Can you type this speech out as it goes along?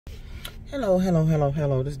Hello.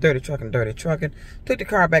 This is Dirty Trucking. Took the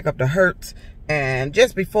car back up to Hertz, and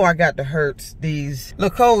just before I got to Hertz, these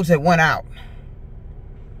little codes that went out.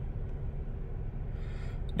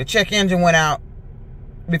 The check engine went out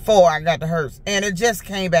before I got to Hertz, and it just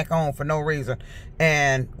came back on for no reason.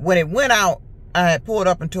 And when it went out, I had pulled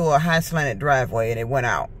up into a high slanted driveway, and it went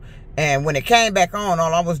out. And when it came back on,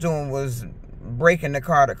 all I was doing was braking the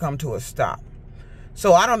car to come to a stop.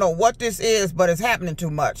 So I don't know what this is, but it's happening too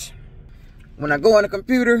much. When I go in the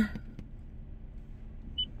computer,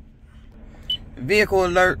 vehicle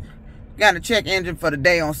alert, got a check engine for the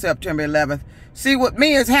day on September 11th. See, what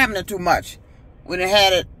me is happening too much. When it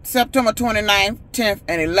had it September 29th, 10th,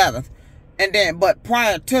 and 11th. And then, but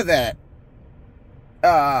prior to that,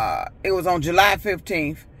 it was on July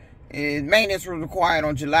 15th. Maintenance was required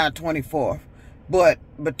on July 24th. But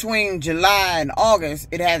between July and August,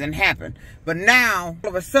 it hasn't happened. But now, all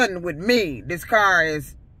of a sudden with me, this car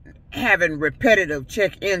is having repetitive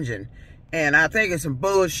check engine. And I think it's some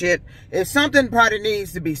bullshit. It's something probably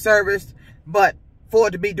needs to be serviced. But for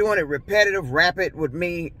it to be doing it repetitive, rapid with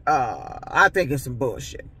me, I think it's some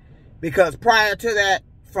bullshit. Because prior to that,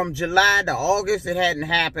 from July to August, it hadn't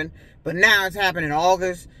happened. But now it's happening in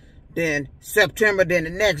August, then September, then the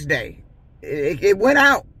next day. It went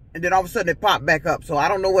out, and then all of a sudden it popped back up. So I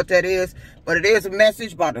don't know what that is, but it is a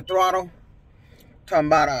message about the throttle. Talking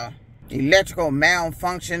about electrical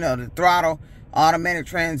malfunction of the throttle, automatic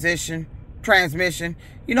transmission.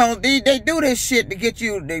 You know, they do this shit to get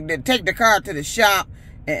you, they take the car to the shop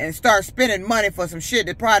and start spending money for some shit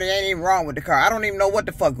that probably ain't even wrong with the car. I don't even know what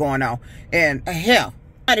the fuck going on. And hell,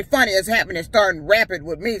 something funny has happened and starting rapid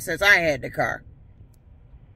with me since I had the car.